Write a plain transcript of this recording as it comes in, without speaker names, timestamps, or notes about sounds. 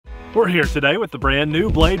We're here today with the brand new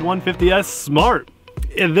Blade 150S Smart.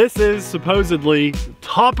 And this is supposedly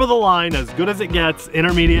top of the line, as good as it gets,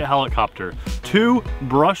 intermediate helicopter. 2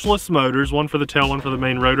 brushless motors, one for the tail, one for the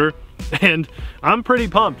main rotor. And I'm pretty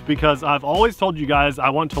pumped because I've always told you guys I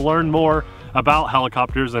want to learn more about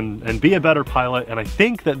helicopters and be a better pilot, and I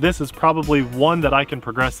think that this is probably one that I can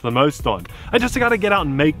progress the most on. I just gotta get out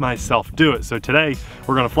and make myself do it. So today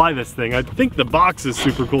we're gonna fly this thing. I think the box is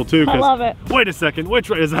super cool too. I love it. Wait a second, which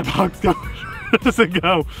way does that box go? Does it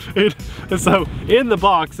go? So in the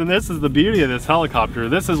box, and this is the beauty of this helicopter,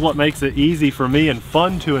 this is what makes it easy for me and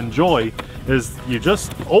fun to enjoy, is you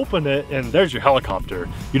just open it and there's your helicopter.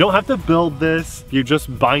 You don't have to build this, you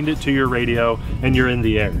just bind it to your radio and you're in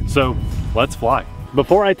the air. So let's fly.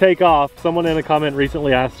 Before I take off, someone in a comment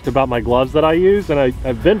recently asked about my gloves that I use, and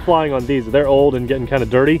I've been flying on these. They're old and getting kind of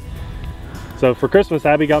dirty. So for Christmas,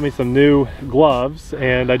 Abby got me some new gloves,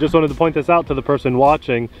 and I just wanted to point this out to the person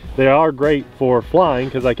watching. They are great for flying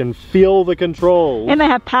because I can feel the controls. And they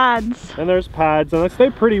have pads. And there's pads, and they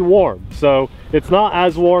stay pretty warm. So it's not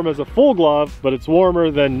as warm as a full glove, but it's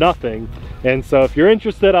warmer than nothing. And so if you're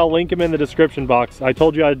interested, I'll link them in the description box. I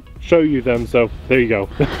told you I'd show you them, so there you go.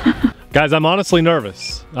 Guys, I'm honestly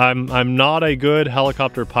nervous. I'm not a good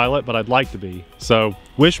helicopter pilot, but I'd like to be. So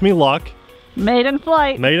wish me luck. Made in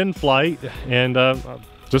flight. Made in flight, and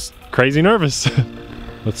just crazy nervous.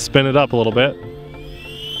 Let's spin it up a little bit.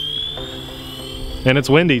 And it's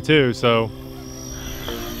windy too, so.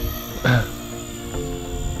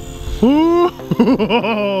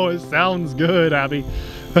 Ooh, it sounds good, Abby.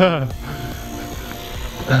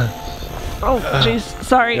 Oh, jeez,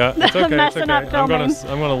 sorry. Yeah, it's okay, Messing up filming.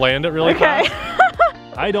 I'm gonna land it really fast.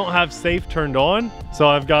 I don't have safe turned on, so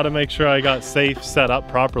I've got to make sure I got safe set up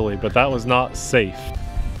properly, but that was not safe.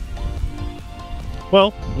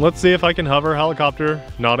 Well, let's see if I can hover helicopter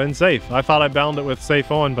not in safe. I thought I bound it with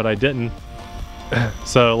safe on, but I didn't.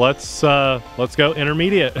 So let's go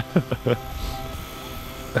intermediate.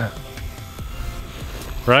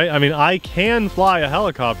 Right? I mean, I can fly a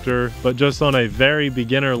helicopter, but just on a very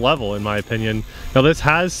beginner level, in my opinion. Now this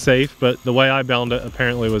has safe, but the way I bound it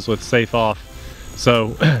apparently was with safe off.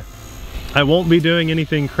 So I won't be doing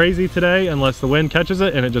anything crazy today unless the wind catches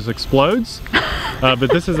it and it just explodes.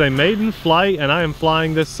 But this is a maiden flight, and I am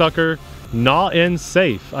flying this sucker not in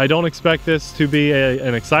safe. I don't expect this to be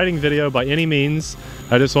an exciting video by any means.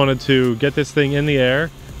 I just wanted to get this thing in the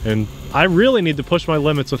air, and I really need to push my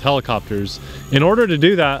limits with helicopters. In order to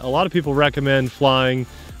do that, a lot of people recommend flying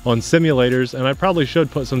on simulators, and I probably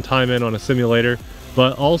should put some time in on a simulator,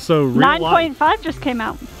 but also real life. 9.5 just came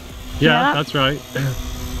out. Yeah, that's right.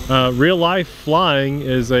 Real life flying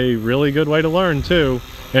is a really good way to learn too.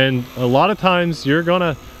 And a lot of times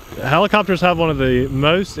helicopters have one of the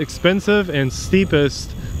most expensive and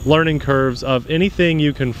steepest learning curves of anything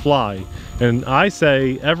you can fly. And I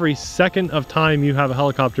say every second of time you have a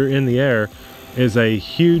helicopter in the air is a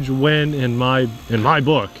huge win in my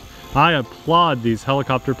book. I applaud these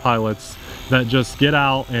helicopter pilots that just get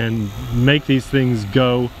out and make these things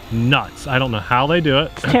go nuts. I don't know how they do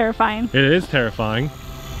it. It's terrifying. It is terrifying.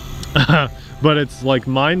 But it's like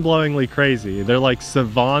mind-blowingly crazy. They're like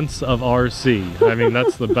savants of RC. I mean,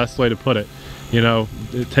 that's the best way to put it. You know,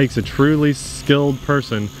 it takes a truly skilled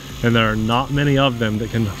person, and there are not many of them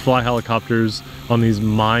that can fly helicopters on these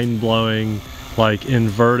mind-blowing, like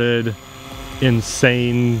inverted,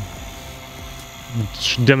 insane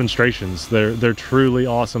demonstrations. They're truly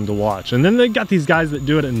awesome to watch. And then they got these guys that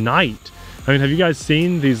do it at night. I mean, have you guys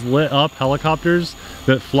seen these lit up helicopters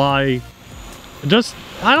that fly just,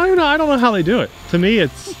 I don't know how they do it. To me,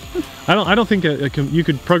 it's I don't think you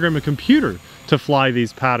could program a computer to fly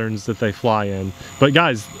these patterns that they fly in. But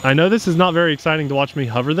guys, I know this is not very exciting to watch me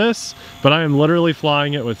hover this, but I am literally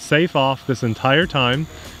flying it with safe off this entire time.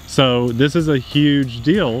 So this is a huge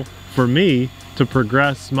deal for me to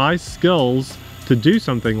progress my skills to do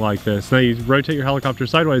something like this. Now you rotate your helicopter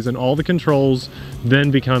sideways and all the controls then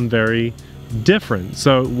become very different.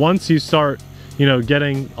 So once you start, you know,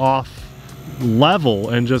 getting off level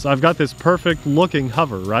and just, I've got this perfect looking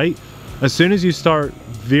hover, right? As soon as you start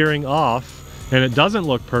veering off and it doesn't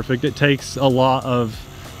look perfect, it takes a lot of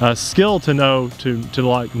skill to know to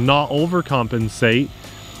like not overcompensate,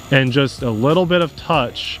 and just a little bit of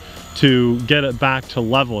touch to get it back to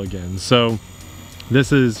level again. So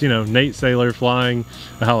this is, you know, TheRcSaylor flying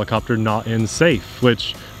a helicopter not in safe,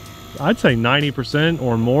 which I'd say 90%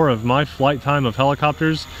 or more of my flight time of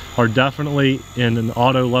helicopters are definitely in an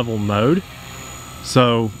auto level mode.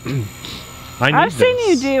 So I've seen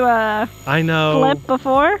you do a flip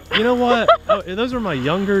before. You know what? Oh, those were my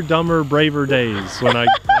younger, dumber, braver days when I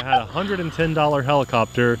had a $110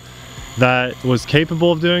 helicopter that was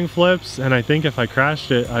capable of doing flips, and I think if I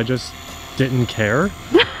crashed it, I just didn't care.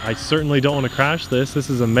 I certainly don't want to crash this. This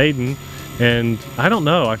is a maiden, and I don't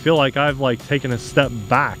know. I feel like I've like taken a step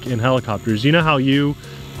back in helicopters. You know how you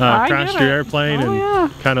crashed your airplane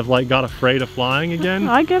and kind of like got afraid of flying again?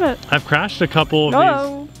 I get it. I've crashed a couple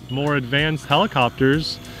of these more advanced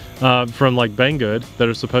helicopters from like Banggood that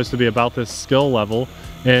are supposed to be about this skill level,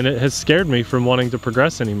 and it has scared me from wanting to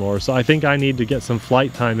progress anymore. So I think I need to get some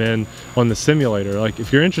flight time in on the simulator. Like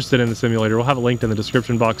if you're interested in the simulator, we'll have it linked in the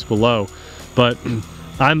description box below. But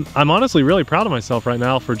I'm honestly really proud of myself right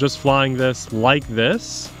now for just flying this like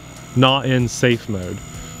this, not in safe mode.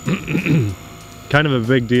 Kind of a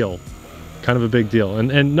big deal. Kind of a big deal.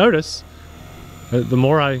 And notice, the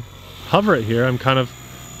more I hover it here, I'm kind of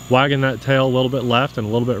wagging that tail a little bit left and a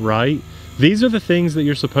little bit right. These are the things that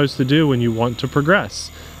you're supposed to do when you want to progress.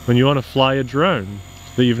 When you want to fly a drone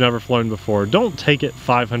that you've never flown before, don't take it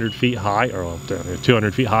 500 feet high, or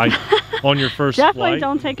 200 feet high on your first flight. Definitely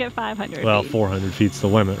don't take it 500 Well, feet. 400 feet's the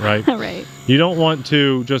limit, right? Right. You don't want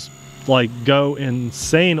to just like go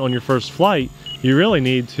insane on your first flight. You really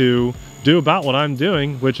need to do about what I'm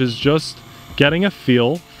doing, which is just getting a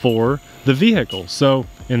feel for the vehicle. So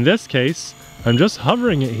in this case, I'm just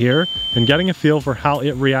hovering it here and getting a feel for how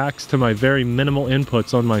it reacts to my very minimal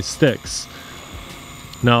inputs on my sticks.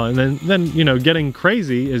 Now, and then you know, getting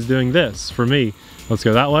crazy is doing this for me. Let's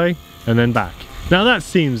go that way and then back. Now that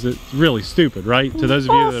seems really stupid, right? To those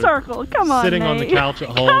of you that are sitting on the couch at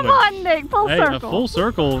home. Come on, Nick, full circle. A full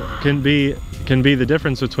circle can be the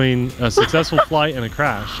difference between a successful flight and a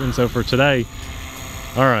crash. And so for today,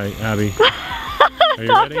 all right, Abby. Are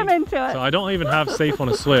you ready? Into it. So I don't even have safe on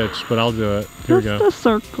a switch, but I'll do it. Here we go. Just a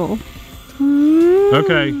circle.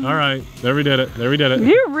 Okay, all right. There we did it. There we did it.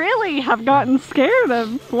 You really have gotten scared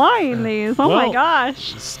of flying these. Oh my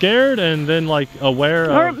gosh. Scared and then like aware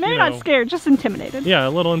of, or maybe not scared, just intimidated. Yeah, a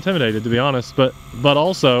little intimidated to be honest, but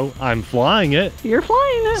also I'm flying it. You're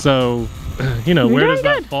flying it. So, you know, where does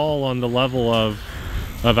that good. fall on the level of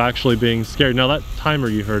actually being scared? Now that timer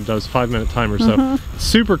you heard does 5-minute timer, so it's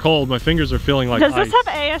super cold. My fingers are feeling like Does ice. this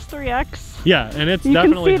have AS3X? Yeah, and it's you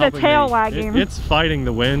definitely can see the tail wagging. It's fighting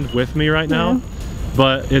the wind with me right now,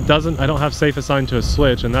 but it doesn't. I don't have safe assigned to a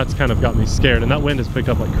switch, and that's kind of got me scared. And that wind has picked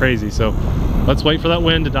up like crazy. So let's wait for that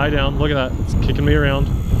wind to die down. Look at that; it's kicking me around.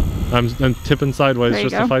 I'm tipping sideways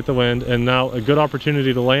just to fight the wind. And now a good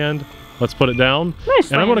opportunity to land. Let's put it down.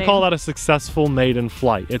 Nice and I'm going to call that a successful maiden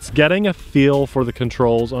flight. It's getting a feel for the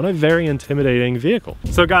controls on a very intimidating vehicle.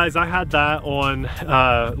 So guys, I had that on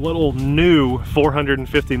little new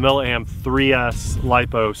 450 milliamp 3S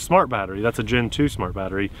LiPo smart battery. That's a Gen 2 smart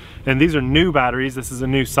battery. And these are new batteries. This is a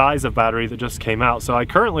new size of battery that just came out. So I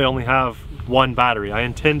currently only have one battery. I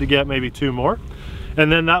intend to get maybe 2 more.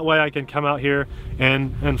 And then that way I can come out here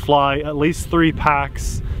and fly at least 3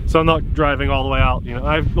 packs. So I'm not driving all the way out, you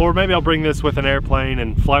know, or maybe I'll bring this with an airplane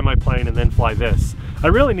and fly my plane and then fly this. I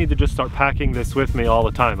really need to just start packing this with me all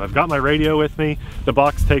the time. I've got my radio with me. The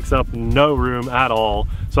box takes up no room at all.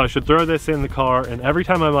 So I should throw this in the car and every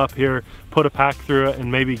time I'm up here, put a pack through it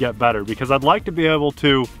and maybe get better, because I'd like to be able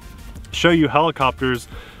to show you helicopters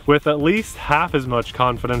with at least half as much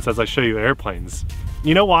confidence as I show you airplanes.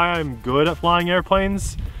 You know why I'm good at flying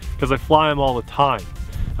airplanes? Because I fly them all the time.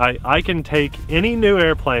 I can take any new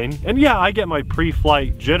airplane, and yeah, I get my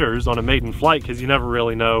pre-flight jitters on a maiden flight because you never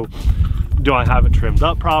really know, do I have it trimmed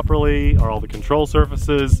up properly? Are all the control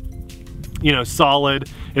surfaces, you know, solid?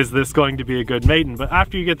 Is this going to be a good maiden? But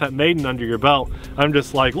after you get that maiden under your belt, I'm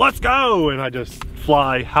just like, let's go! And I just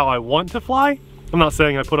fly how I want to fly. I'm not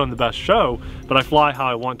saying I put on the best show, but I fly how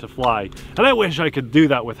I want to fly. And I wish I could do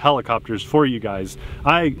that with helicopters for you guys.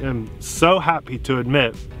 I am so happy to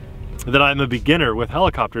admit that I'm a beginner with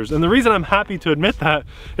helicopters. And the reason I'm happy to admit that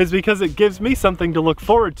is because it gives me something to look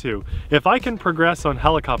forward to. If I can progress on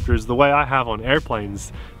helicopters the way I have on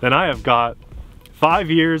airplanes, then I have got 5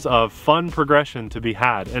 years of fun progression to be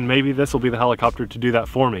had. And maybe this will be the helicopter to do that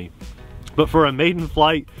for me. But for a maiden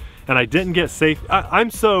flight, and I didn't get safe, I'm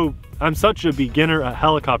such a beginner at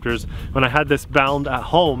helicopters. When I had this bound at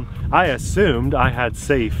home, I assumed I had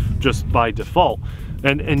safe just by default.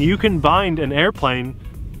 And you can bind an airplane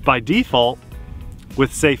by default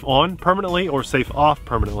with safe on permanently or safe off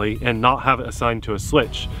permanently and not have it assigned to a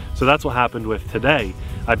switch. So that's what happened with today.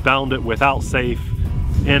 I bound it without safe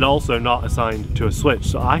and also not assigned to a switch.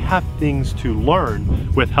 So I have things to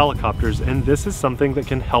learn with helicopters, and this is something that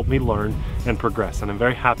can help me learn and progress, and I'm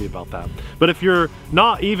very happy about that. But if you're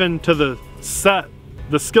not even to the set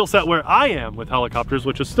the skill set where I am with helicopters,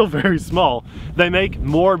 which is still very small, they make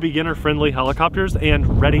more beginner-friendly helicopters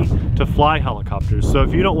and ready-to-fly helicopters. So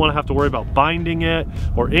if you don't want to have to worry about binding it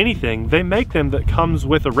or anything, they make them that comes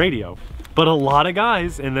with a radio. But a lot of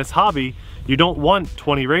guys in this hobby, you don't want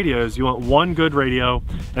 20 radios, you want one good radio,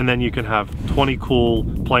 and then you can have 20 cool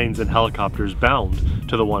planes and helicopters bound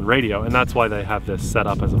to the one radio, and that's why they have this set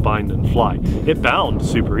up as a bind and fly. It bound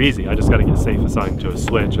super easy, I just gotta get safe assigned to a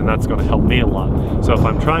switch, and that's gonna help me a lot. So if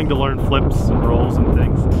I'm trying to learn flips and rolls and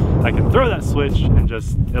things, I can throw that switch and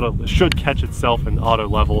just, it should catch itself in auto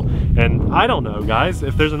level. And I don't know, guys,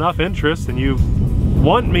 if there's enough interest and you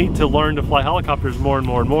want me to learn to fly helicopters more and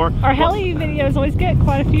more and more. Our heli videos always get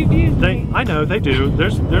quite a few views. I know they do.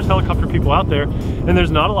 There's helicopter people out there, and there's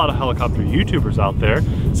not a lot of helicopter YouTubers out there.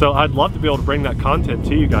 So I'd love to be able to bring that content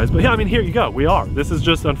to you guys. But yeah, I mean, here you go. We are. This is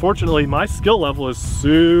just, unfortunately, my skill level is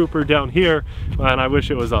super down here, and I wish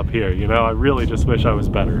it was up here. You know, I really just wish I was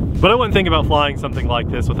better. But I wouldn't think about flying something like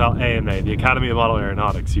this without AMA, the Academy of Model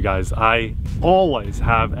Aeronautics. You guys, I always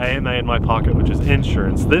have AMA in my pocket, which is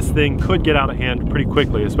insurance. This thing could get out of hand pretty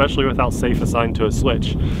quickly, especially without safe assigned to a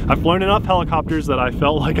switch. I've flown enough helicopters that I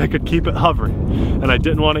felt like I could keep it hovering, and I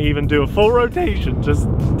didn't want to even do a full rotation just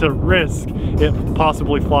to risk it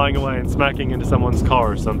possibly flying away and smacking into someone's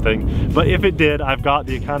car or something. But if it did, I've got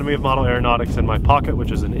the Academy of Model Aeronautics in my pocket,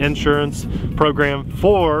 which is an insurance program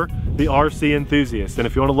for the RC enthusiast. And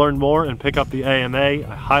if you want to learn more and pick up the AMA, I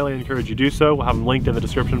highly encourage you do so. We'll have them linked in the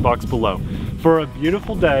description box below. For a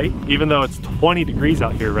beautiful day, even though it's 20 degrees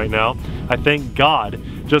out here right now, I thank God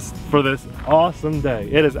just for this awesome day.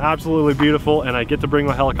 It is absolutely beautiful, and I get to bring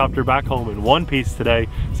my helicopter back home in one piece today.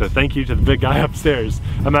 So thank you to the big guy upstairs.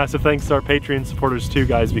 A massive thanks to our Patreon supporters too,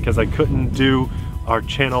 guys, because I couldn't do our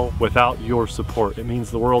channel without your support. It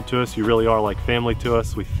means the world to us. You really are like family to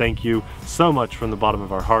us. We thank you so much from the bottom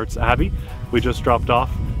of our hearts. Abby, we just dropped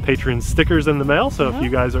off Patreon stickers in the mail, so if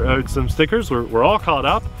you guys are owed some stickers, we're all caught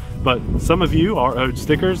up, but some of you are owed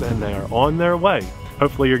stickers and they are on their way.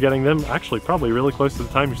 Hopefully you're getting them actually probably really close to the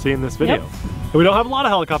time you're seeing this video. And we don't have a lot of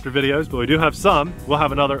helicopter videos, but we do have some. We'll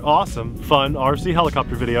have another awesome, fun RC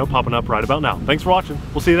helicopter video popping up right about now. Thanks for watching.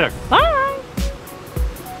 We'll see you there. Bye!